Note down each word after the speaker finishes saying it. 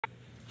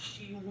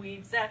She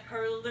weaves at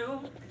her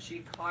loom, and she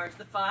carves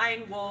the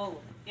fine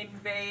wool.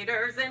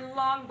 Invaders in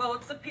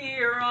longboats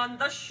appear on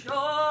the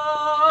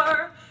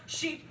shore.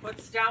 She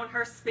puts down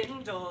her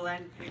spindle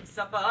and picks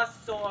up a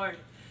sword.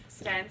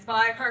 Stands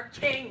by her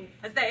king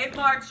as they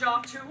march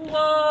off to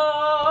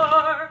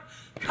war.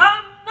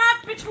 Come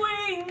not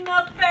between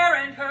the bear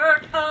and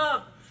her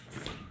cub.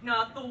 Seek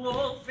not the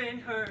wolf in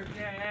her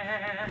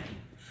den.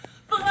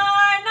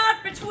 Fly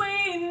not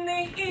between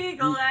the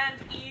eagle and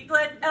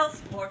eaglet,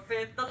 else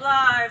forfeit the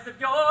lives of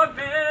your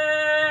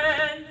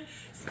men.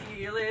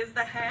 Steel is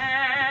the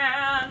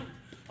hand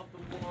of the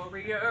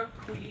warrior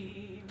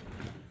queen.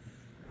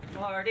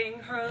 Guarding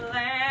her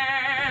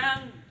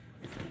land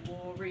is the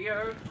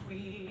warrior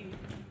queen.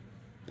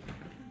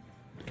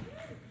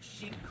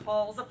 She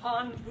calls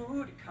upon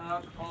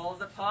Boudica,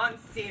 calls upon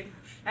Sif,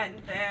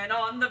 and then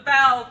on the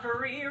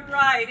Valkyrie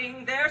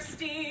riding their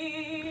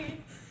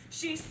steed.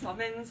 She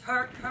summons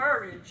her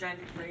courage and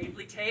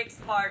bravely takes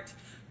part,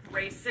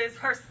 braces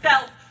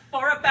herself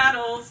for a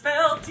battle's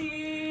fell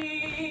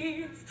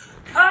deeds.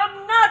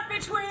 Come not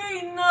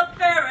between the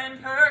bear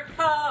and her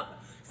cub,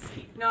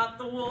 seek not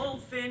the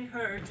wolf in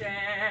her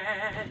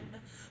den.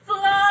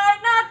 Fly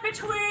not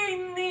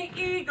between the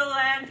eagle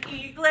and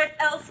eaglet,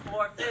 else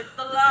forfeit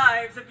the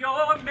lives of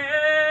your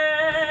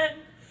men.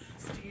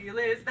 Steel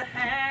is the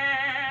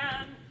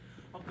hand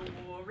of the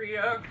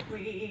warrior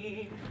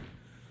queen.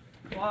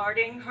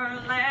 Guarding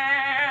her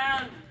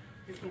land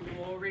is the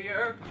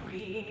warrior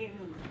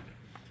queen.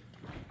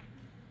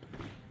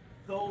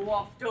 Though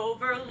oft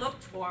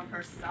overlooked for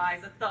her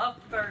size at the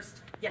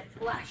first, yet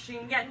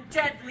flashing and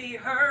deadly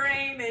her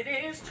aim it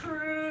is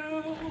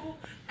true.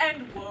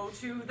 And woe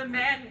to the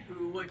men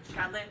who would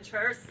challenge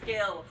her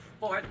skill,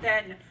 for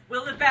then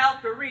will the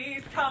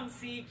Valkyries come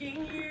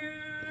seeking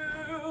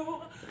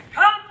you.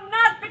 Come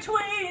not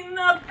between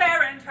the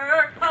bear and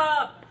her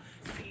cub,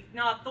 seek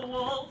not the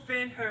wolf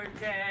in her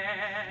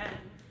den.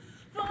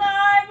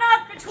 Fly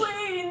not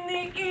between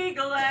the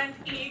eagle and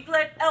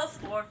eaglet, else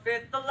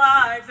forfeit the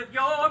lives of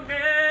your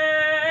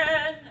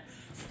men.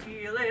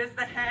 Steel is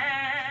the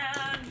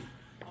hand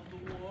of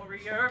the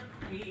warrior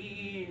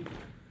queen.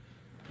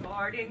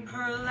 Guarding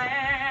her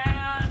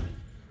land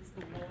is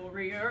the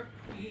warrior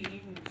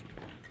queen.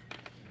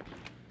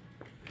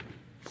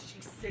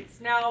 She sits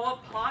now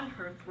upon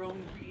her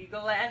throne,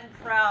 regal and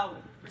proud,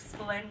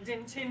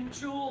 resplendent in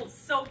jewels,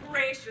 so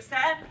gracious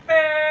and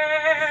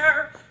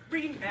fair.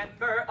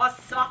 Remember, a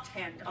soft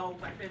hand a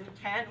weapon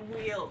can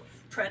wield.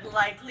 Tread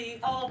lightly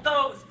all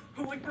those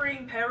who would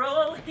bring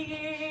peril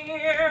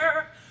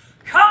here.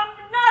 Come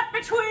not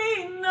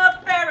between the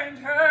bear and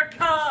her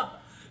cub,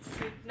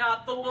 seek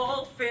not the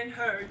wolf in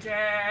her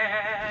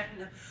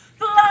den.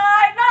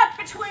 Fly not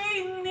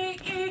between the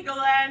eagle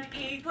and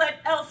eaglet,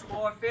 else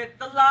forfeit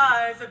the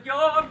lives of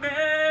your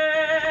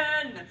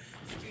men.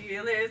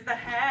 Steel is the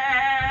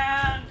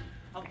hand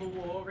of the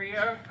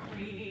warrior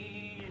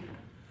queen.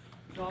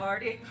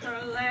 Guarding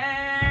her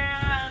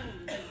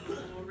land is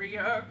the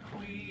warrior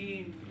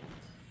queen.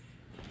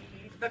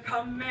 Heed the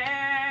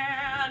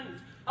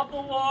command of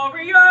the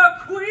warrior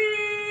queen.